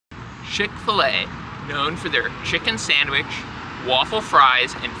Chick-fil-A, known for their chicken sandwich, waffle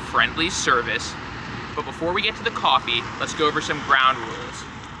fries, and friendly service. But before we get to the coffee, let's go over some ground rules.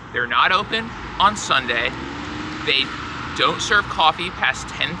 They're not open on Sunday. They don't serve coffee past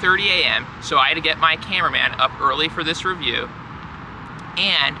 10:30 a.m., so I had to get my cameraman up early for this review.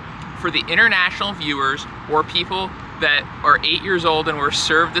 And for the international viewers or people that are 8 years old and were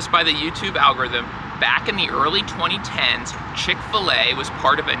served this by the YouTube algorithm, back in the early 2010s, Chick-fil-A was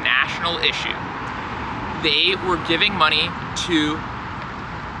part of a national issue. They were giving money to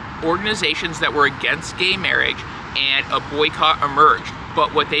organizations that were against gay marriage, and a boycott emerged.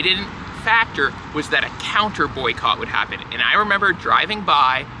 But what they didn't factor was that a counter boycott would happen. And I remember driving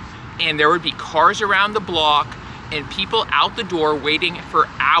by, and there would be cars around the block and people out the door waiting for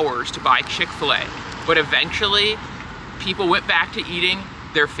hours to buy Chick-fil-A. But eventually, people went back to eating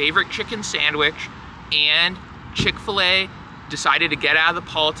their favorite chicken sandwich, and Chick-fil-A decided to get out of the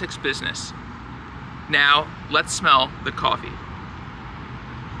politics business. Now, let's smell the coffee.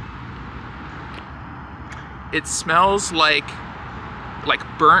 It smells like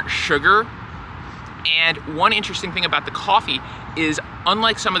burnt sugar. And one interesting thing about the coffee is,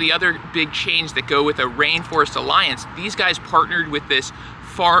 unlike some of the other big chains that go with a Rainforest Alliance, these guys partnered with this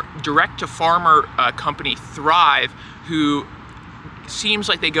direct-to-farmer company, Thrive, who seems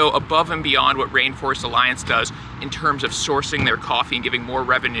like they go above and beyond what Rainforest Alliance does in terms of sourcing their coffee and giving more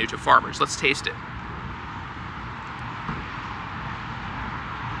revenue to farmers. Let's taste it.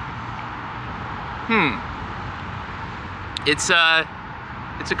 It's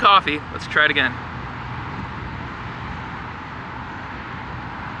a coffee. Let's try it again.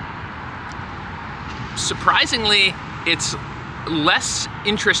 Surprisingly, it's less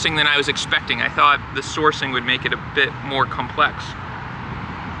interesting than I was expecting. I thought the sourcing would make it a bit more complex.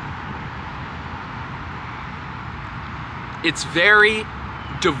 It's very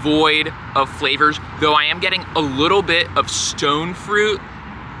devoid of flavors, though I am getting a little bit of stone fruit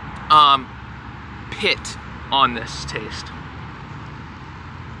pit on this taste.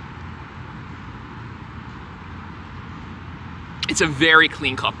 It's a very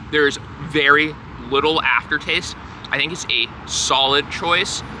clean cup. There's very little aftertaste. I think it's a solid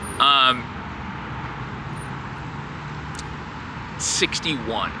choice.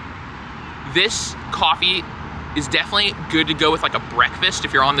 61. This coffee is definitely good to go with like a breakfast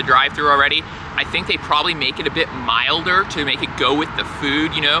if you're on the drive-thru already. I think they probably make it a bit milder to make it go with the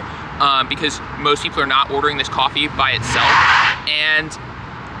food, you know, because most people are not ordering this coffee by itself. And,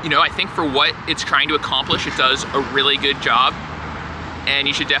 you know, I think for what it's trying to accomplish, it does a really good job. And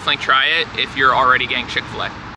you should definitely try it if you're already getting Chick-fil-A.